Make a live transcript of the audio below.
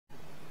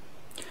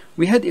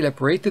we had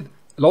elaborated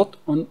a lot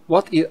on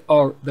what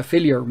are the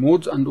failure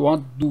modes and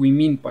what do we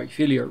mean by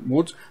failure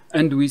modes.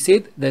 And we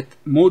said that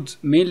modes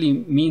mainly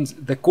means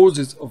the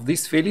causes of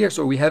this failure.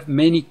 So we have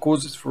many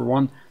causes for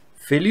one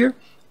failure.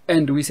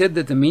 And we said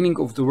that the meaning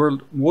of the word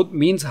mode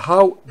means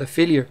how the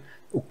failure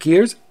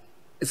occurs.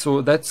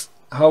 So that's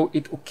how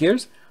it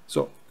occurs.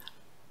 So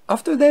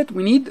after that,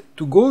 we need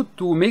to go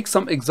to make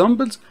some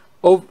examples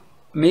of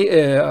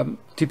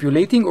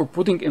stipulating or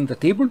putting in the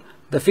table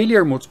the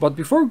failure modes. But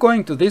before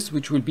going to this,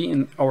 which will be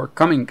in our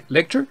coming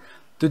lecture,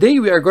 today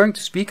we are going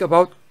to speak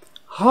about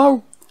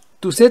how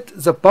to set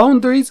the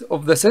boundaries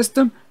of the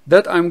system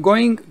that I'm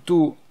going to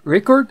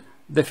record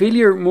the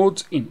failure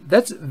modes in.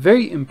 That's a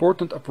very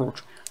important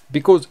approach,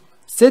 because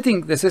setting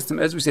the system,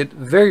 as we said,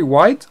 very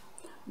wide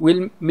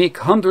will make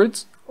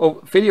hundreds of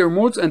failure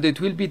modes and it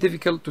will be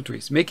difficult to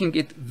trace. Making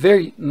it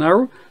very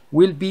narrow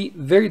will be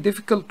very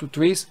difficult to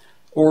trace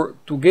or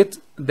to get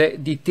the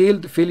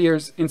detailed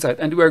failures inside.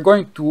 And we are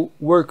going to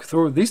work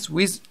through this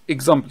with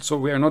examples. So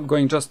we are not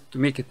going just to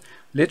make it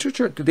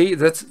literature. Today,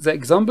 that's the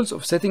examples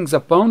of setting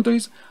the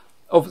boundaries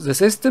of the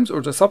systems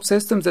or the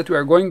subsystems that we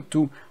are going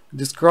to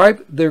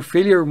describe their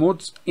failure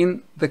modes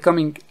in the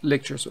coming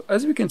lecture. So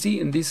as we can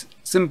see in these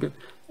simple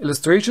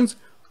illustrations,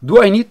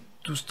 do I need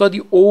to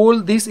study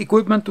all this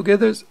equipment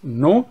together?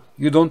 No,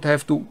 you don't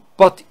have to,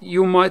 but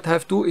you might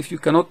have to if you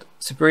cannot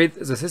separate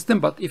the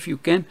system. But if you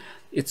can,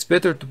 it's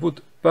better to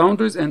put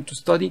boundaries and to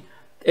study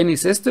any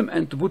system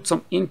and to put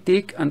some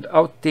intake and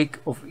outtake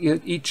of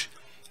each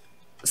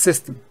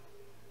system.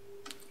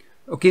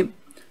 Okay,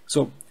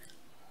 so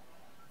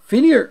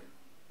failure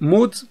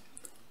modes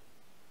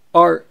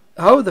are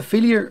how the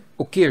failure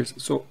occurs.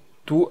 So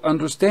to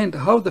understand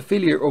how the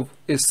failure of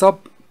a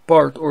sub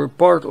part or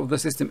part of the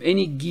system,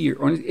 any gear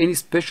or any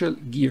special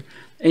gear,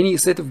 any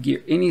set of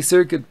gear, any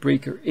circuit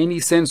breaker, any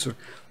sensor,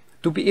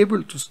 to be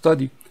able to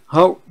study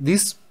how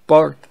this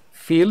part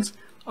fails,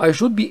 I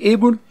should be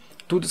able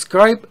to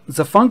describe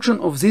the function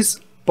of this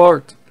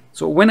part.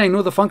 So when I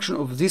know the function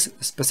of this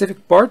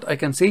specific part, I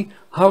can say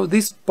how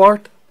this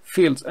part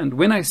fails. And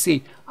when I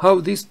say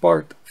how this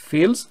part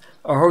fails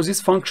or how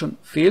this function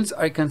fails,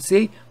 I can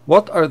say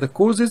what are the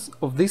causes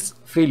of this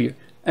failure.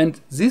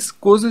 And these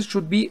causes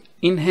should be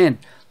in hand,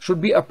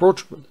 should be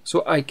approachable.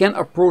 So I can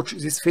approach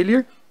this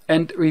failure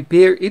and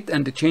repair it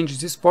and change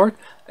this part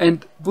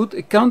and put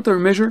a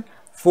countermeasure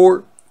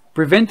for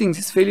preventing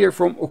this failure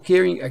from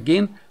occurring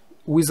again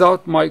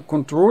without my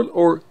control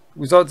or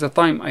without the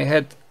time I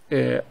had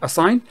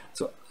assigned.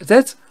 So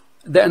that's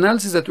the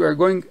analysis that we are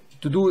going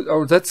to do,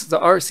 or that's the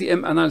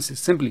RCM analysis.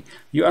 Simply,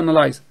 you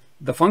analyze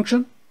the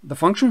function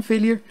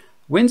failure,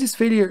 when this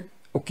failure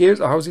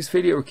occurs or how this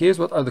failure occurs,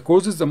 what are the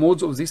causes, the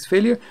modes of this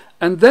failure,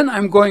 and then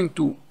I'm going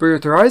to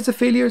prioritize the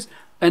failures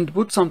and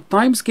put some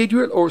time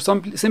schedule or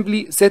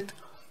simply set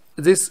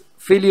this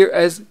failure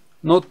as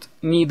not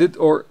needed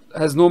or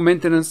has no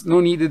maintenance, no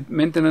needed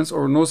maintenance,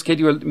 or no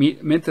scheduled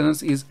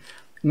maintenance is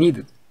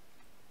needed.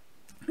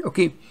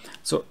 Okay,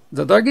 so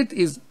the target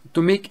is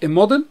to make a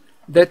model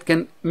that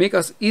can make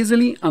us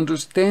easily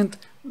understand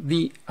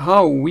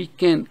how we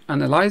can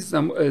analyze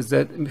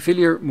the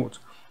failure modes.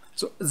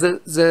 So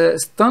the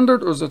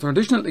standard or the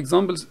traditional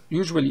examples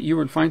usually you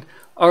will find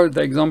are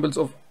the examples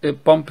of a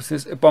pump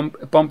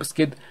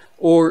skid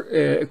or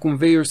a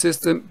conveyor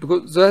system,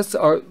 because those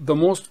are the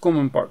most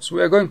common parts.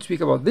 We are going to speak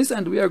about this,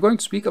 and we are going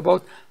to speak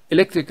about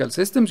electrical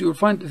systems. You will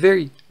find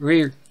very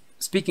rare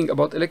speaking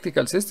about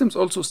electrical systems.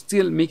 Also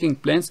steel making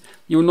plants,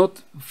 you will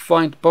not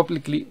find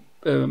publicly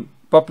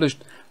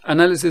published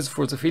analysis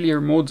for the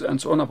failure modes and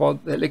so on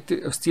about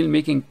the steel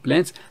making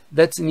plants.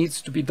 That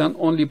needs to be done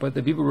only by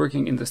the people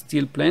working in the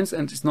steel plants,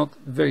 and it's not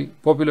very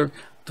popular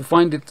to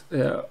find it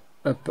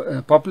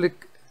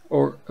public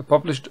or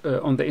published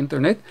on the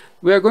internet.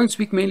 We are going to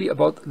speak mainly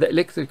about the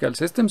electrical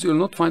systems. You will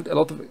not find a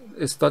lot of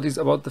studies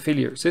about the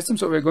failure system.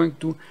 So we're going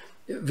to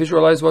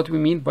visualize what we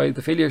mean by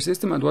the failure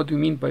system and what we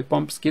mean by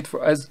pump skid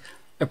for as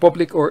a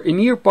public or a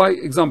nearby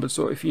example.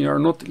 So if you are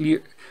not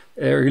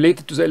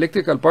related to the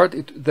electrical part,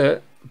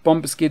 the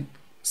pump skid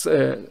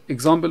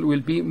example will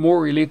be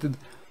more related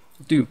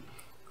to you.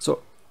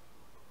 So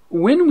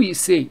when we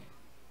say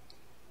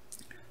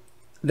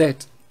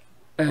that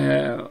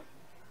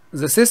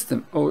the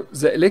system or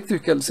the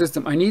electrical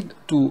system, I need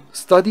to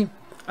study,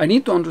 I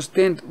need to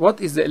understand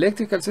what is the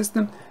electrical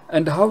system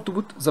and how to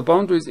put the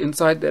boundaries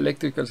inside the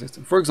electrical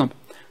system. For example,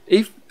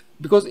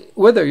 because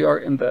whether you are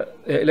in the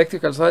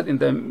electrical side, in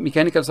the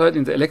mechanical side,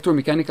 in the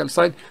electromechanical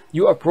side,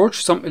 you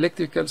approach some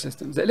electrical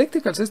system. The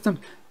electrical system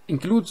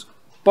includes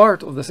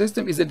part of the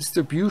system is a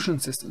distribution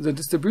system. The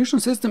distribution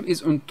system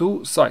is on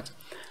two sides.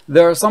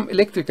 There are some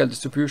electrical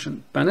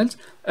distribution panels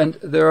and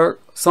there are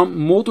some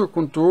motor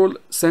control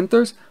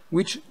centers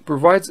which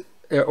provides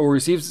or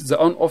receives the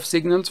on-off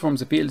signals from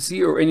the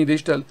PLC or any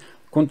digital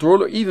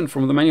control, or even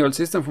from the manual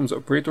system from the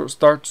operator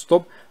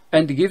start-stop,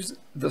 and gives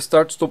the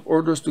start-stop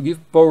orders to give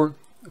power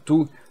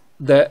to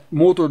the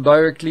motor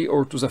directly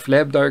or to the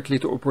flap directly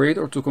to operate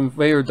or to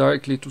conveyor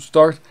directly to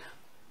start,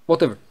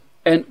 whatever.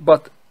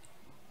 But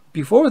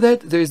before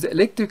that, there is the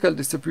electrical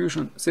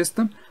distribution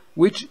system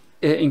which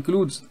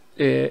includes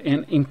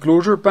an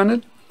enclosure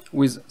panel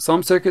with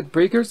some circuit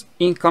breakers,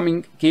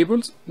 incoming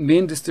cables,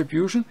 main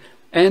distribution,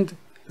 and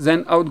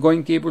then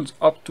outgoing cables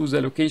up to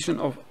the location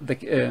of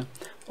the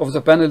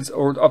panels,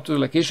 or up to the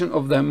location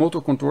of the motor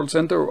control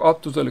center, or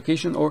up to the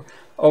location or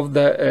of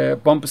the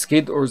pump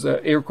skid, or the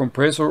air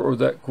compressor, or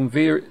the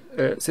conveyor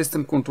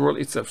system control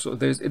itself. So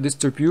there is a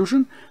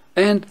distribution,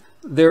 and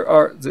there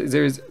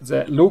is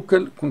the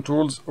local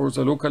controls, or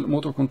the local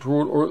motor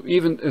control, or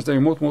even as the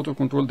remote motor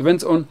control,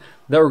 depends on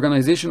the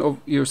organization of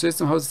your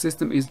system, how the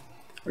system is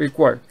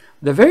required.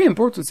 The very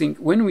important thing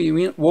when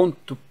we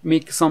want to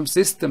make some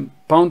system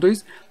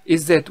boundaries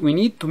is that we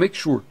need to make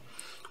sure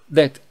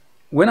that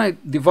when I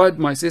divide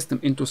my system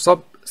into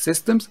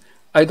subsystems,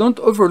 I don't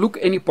overlook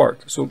any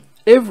part. So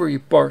every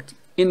part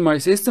in my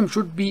system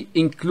should be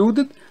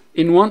included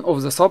in one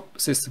of the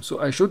subsystems. So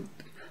I should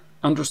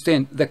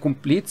understand the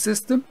complete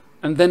system,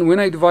 and then when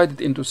I divide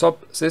it into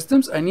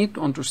subsystems, I need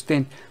to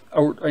understand,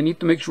 or I need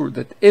to make sure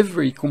that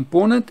every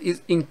component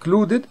is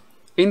included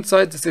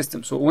inside the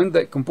system. So when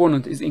the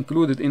component is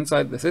included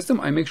inside the system,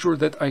 I make sure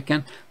that I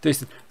can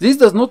trace it. This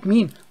does not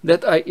mean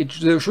that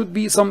there should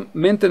be some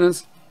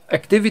maintenance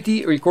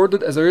activity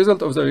recorded as a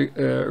result of the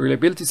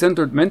reliability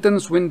centered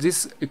maintenance when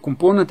this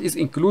component is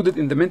included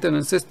in the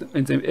maintenance system,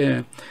 in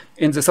the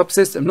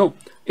subsystem. No,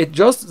 it's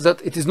just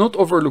that it is not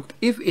overlooked.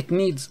 If it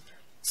needs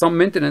some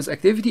maintenance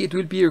activity, it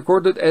will be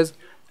recorded as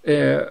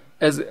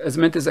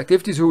maintenance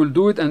activities, who will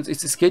do it, and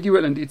its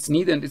schedule, and its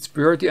need, and its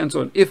priority, and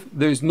so on. If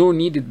there is no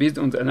needed based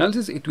on the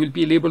analysis, it will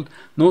be labeled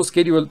no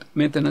scheduled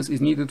maintenance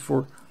is needed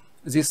for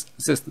this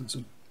system.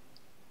 So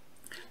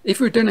if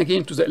we return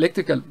again to the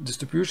electrical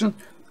distribution,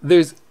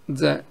 there's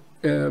the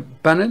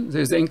panel,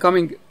 there's the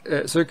incoming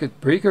circuit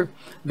breaker,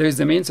 there's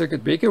the main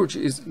circuit breaker, which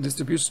is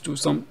distributed to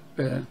some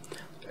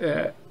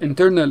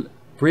internal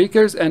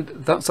breakers and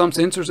some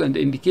sensors and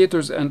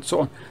indicators and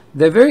so on.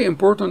 The very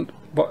important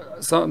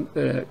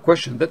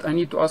question that I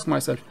need to ask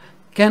myself: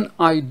 can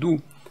I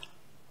do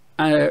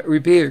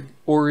repair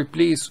or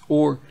replace,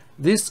 or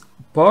this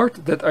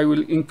part that I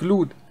will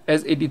include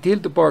as a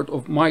detailed part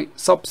of my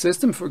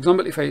subsystem? For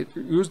example, if I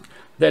used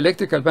the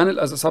electrical panel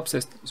as a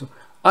subsystem, so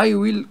I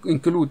will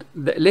include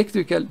the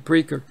electrical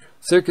breaker,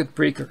 circuit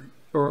breaker,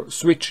 or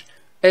switch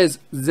as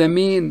the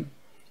main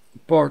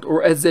part,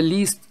 or as the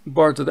least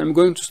part that I'm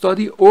going to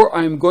study, or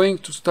I'm going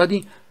to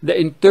study the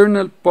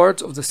internal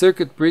parts of the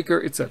circuit breaker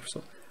itself.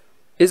 So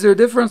is there a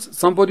difference?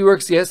 Somebody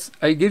works, yes.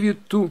 I give you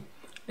two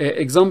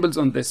examples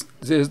on this.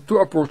 There's two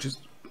approaches.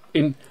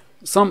 In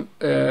some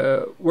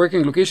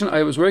working location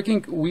I was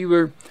working, we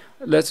were,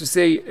 let's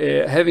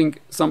say, having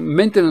some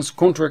maintenance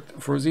contract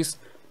for this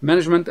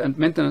management and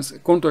maintenance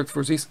contract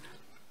for this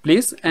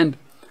place, and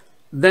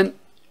then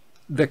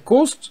the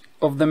cost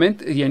of the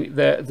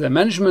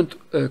management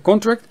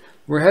contract,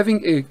 we're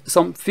having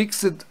some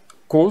fixed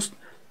cost,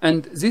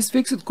 and this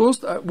fixed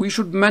cost, we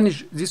should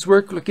manage this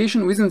work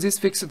location within this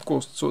fixed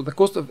cost. So the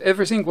cost of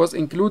everything was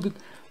included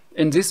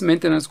in this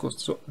maintenance cost.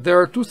 So there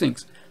are two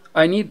things.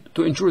 I need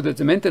to ensure that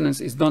the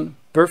maintenance is done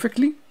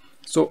perfectly,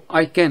 so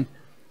I can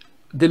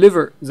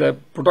deliver, the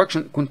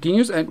production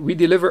continues, and we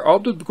deliver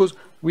output, because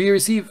we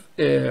receive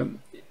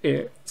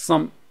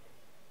some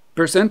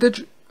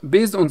percentage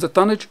based on the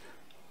tonnage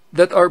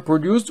that are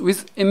produced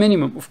with a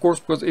minimum, of course,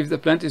 because if the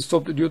plant is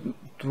stopped due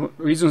to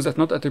reasons that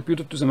not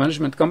attributed to the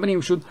management company,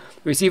 we should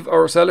receive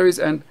our salaries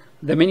and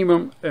the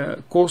minimum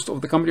cost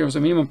of the company, or the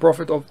minimum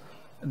profit of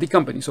the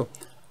company. So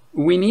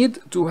we need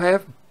to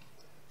have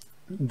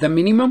the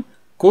minimum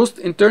cost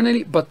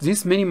internally, but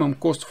this minimum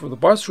cost for the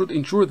parts should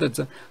ensure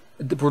that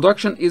the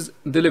production is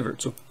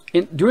delivered. So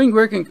during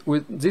working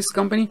with this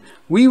company,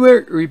 we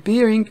were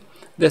repairing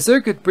the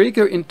circuit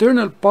breaker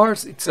internal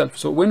parts itself.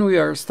 So when we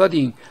are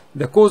studying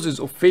the causes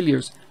of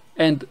failures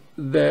and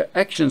the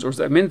actions or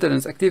the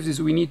maintenance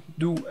activities we need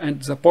to do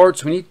and the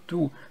parts we need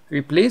to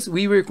replace,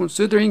 we were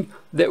considering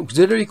the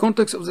auxiliary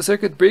contacts of the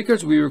circuit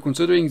breakers, we were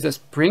considering the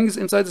springs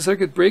inside the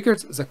circuit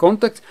breakers, the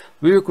contacts,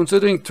 we were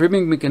considering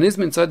trimming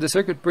mechanism inside the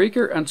circuit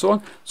breaker, and so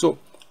on. So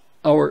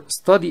our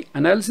study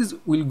analysis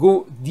will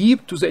go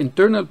deep to the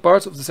internal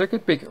parts of the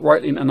circuit breaker,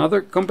 while in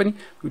another company,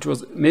 which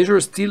was major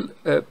steel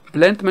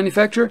plant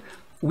manufacturer,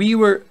 we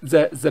were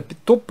the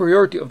top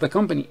priority of the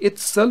company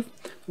itself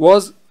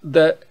was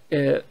the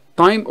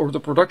time, or the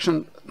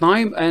production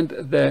time, and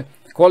the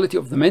quality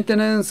of the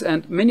maintenance,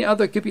 and many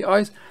other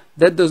KPIs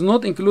that does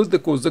not include the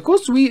cost. The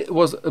cost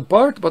was a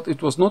part, but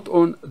it was not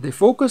on the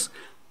focus.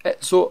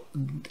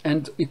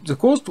 The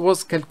cost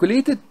was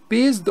calculated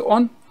based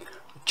on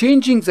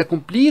changing the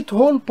complete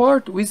whole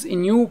part with a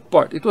new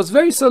part. It was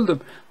very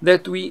seldom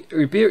that we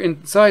repair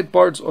inside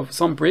parts of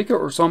some breaker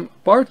or some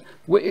part,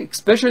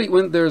 especially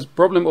when there's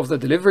problem of the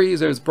delivery,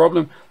 there's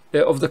problem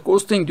of the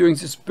costing during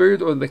this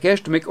period, or the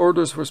cash to make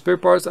orders for spare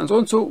parts and so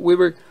on. So we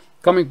were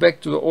coming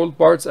back to the old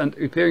parts and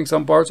repairing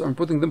some parts, and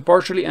putting them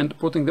partially and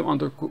putting them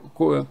under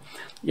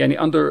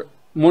under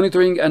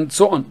monitoring and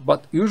so on.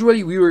 But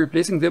usually we were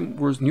replacing them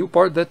with new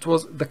part. That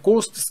was the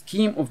cost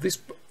scheme of this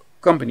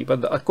company.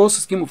 But the cost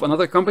scheme of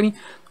another company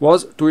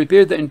was to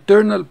repair the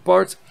internal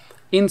parts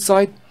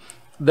inside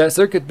the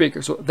circuit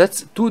breaker. So that's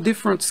two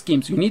different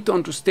schemes. You need to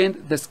understand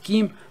the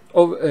scheme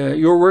of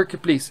your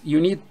workplace. You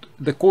need,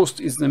 the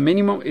cost is the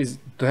minimum, is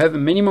to have a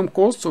minimum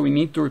cost, so we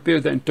need to repair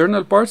the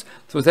internal parts.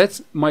 So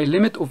that's my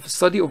limit of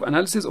study of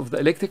analysis of the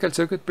electrical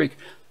circuit breaker.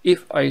 If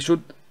I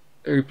should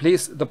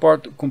replace the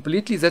part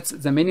completely, that's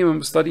the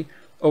minimum study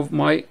of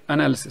my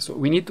analysis. So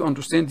we need to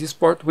understand this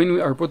part when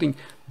we are putting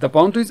the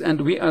boundaries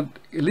and we are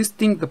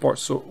listing the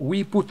parts. So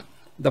we put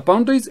the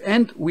boundaries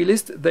and we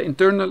list the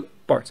internal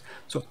parts.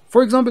 So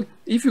for example,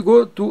 if you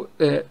go to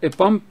a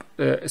pump,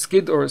 a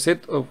skid, or a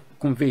set of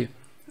conveyor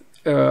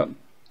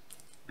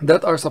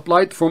that are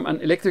supplied from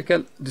an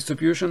electrical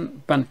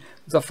distribution panel,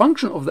 the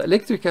function of the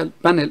electrical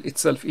panel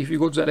itself, if you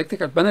go to the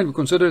electrical panel, we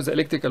consider the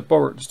electrical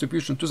power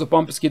distribution to the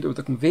pump, skid, or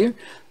the conveyor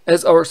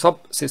as our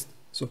subsystem.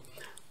 So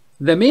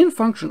the main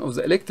function of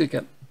the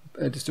electrical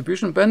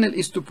distribution panel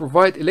is to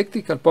provide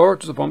electrical power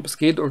to the pump,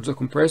 skid, or the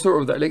compressor,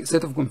 or the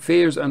set of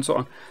conveyors, and so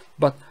on.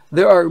 But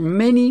there are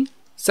many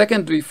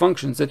secondary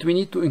functions that we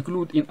need to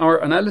include in our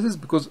analysis,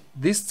 because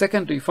these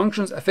secondary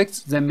functions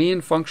affects the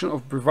main function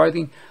of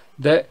providing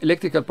the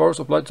electrical power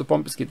supply to the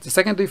pump, skid. The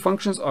secondary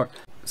functions are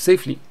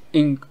safely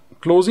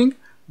enclosing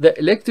the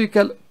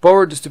electrical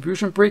power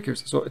distribution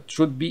breakers. So it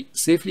should be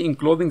safely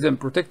enclosing them,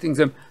 protecting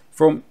them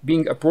from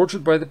being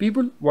approached by the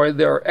people while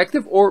they are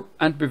active,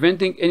 and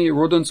preventing any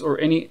rodents or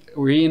any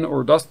rain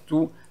or dust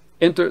to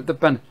enter the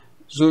panel.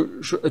 So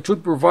it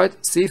should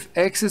provide safe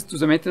access to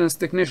the maintenance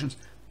technicians.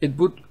 It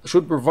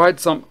should provide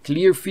some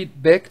clear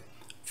feedback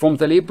from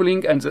the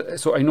labeling, and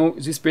so I know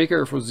this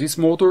breaker for this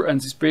motor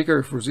and this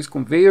breaker for this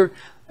conveyor,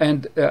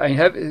 and I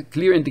have a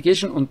clear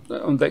indication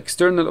on the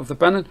external of the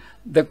panel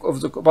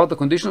about the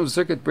condition of the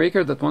circuit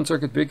breaker, that one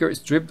circuit breaker is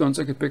tripped, one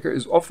circuit breaker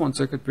is off, one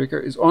circuit breaker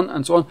is on,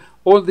 and so on.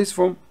 All this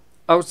from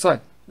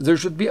outside. There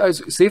should be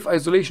safe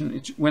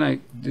isolation. When I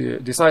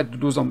decide to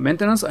do some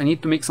maintenance, I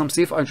need to make some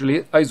safe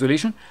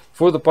isolation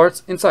for the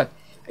parts inside.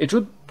 It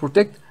should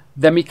protect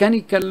the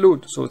mechanical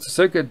load. So the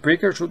circuit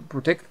breaker should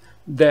protect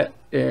the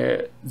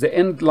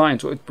end line.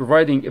 So it's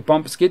providing a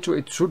pump skid, so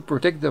it should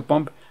protect the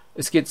pump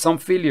skid. Some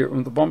failure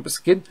on the pump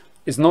skid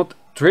is not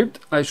tripped.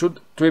 I should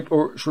trip,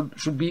 or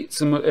should be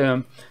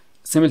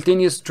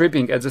simultaneous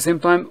tripping. At the same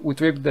time, we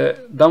trip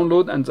the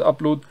download and the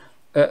upload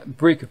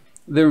breaker.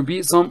 There will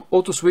be some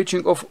auto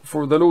switching off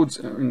for the loads,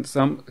 in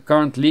some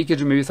current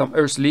leakage, maybe some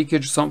earth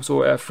leakage,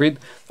 so afraid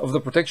of the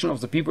protection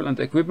of the people and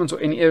the equipment. So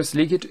any earth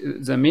leakage,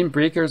 the main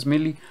breakers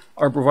mainly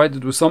are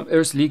provided with some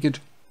earth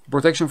leakage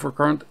protection for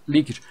current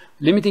leakage,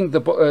 limiting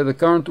the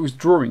current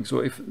withdrawing. So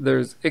if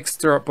there's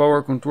extra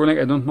power controlling,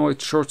 I don't know,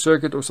 it's short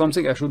circuit or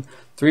something, I should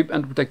trip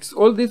and protect.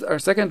 All these are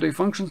secondary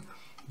functions,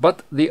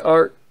 but they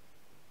are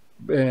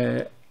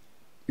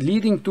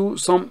leading to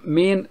some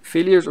main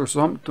failures or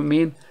some to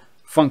main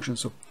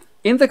functions. So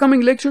in the coming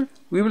lecture,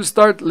 we will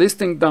start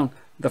listing down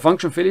the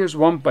function failures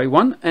one by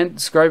one and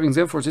describing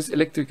them for this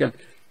electrical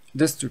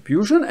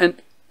distribution.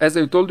 And as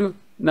I told you,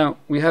 now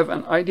we have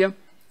an idea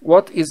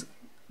what is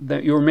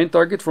your main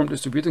target from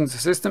distributing the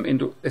system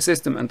into a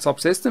system and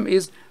subsystem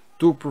is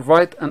to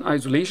provide an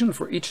isolation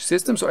for each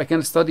system, so I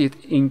can study it.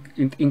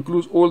 It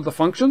includes all the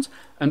functions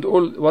and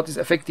all what is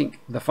affecting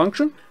the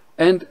function,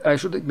 and I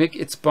should make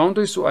its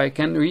boundaries so I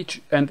can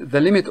reach, and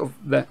the limit of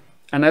the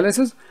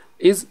analysis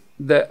is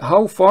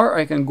how far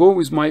I can go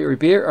with my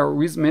repair or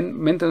with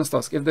maintenance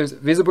task. If there's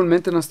visible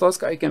maintenance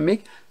task I can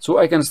make, so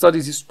I can study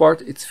this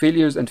part, its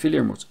failures and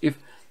failure modes. If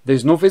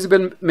there's no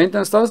visible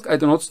maintenance task, I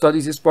do not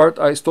study this part.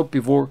 I stop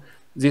before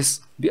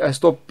this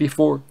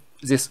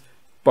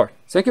part.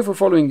 Thank you for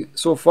following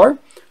so far.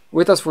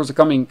 With us for the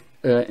coming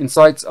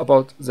insights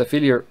about the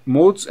failure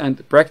modes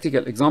and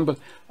practical example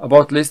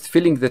about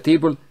filling the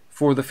table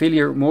for the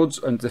failure modes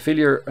and the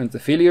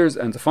failures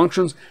and the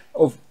functions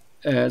of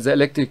the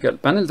electrical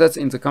panel. That's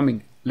in the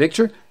coming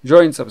lecture.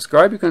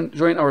 Subscribe. You can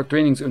join our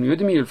trainings on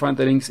Udemy. You'll find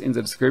the links in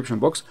the description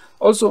box.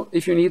 Also,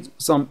 if you need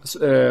some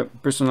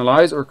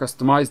personalized or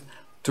customized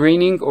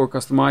training or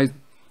customized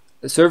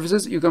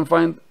services, you can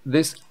find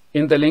this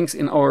in the links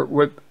in our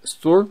web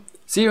store.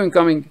 See you in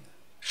coming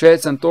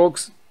chats and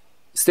talks.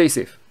 Stay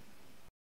safe.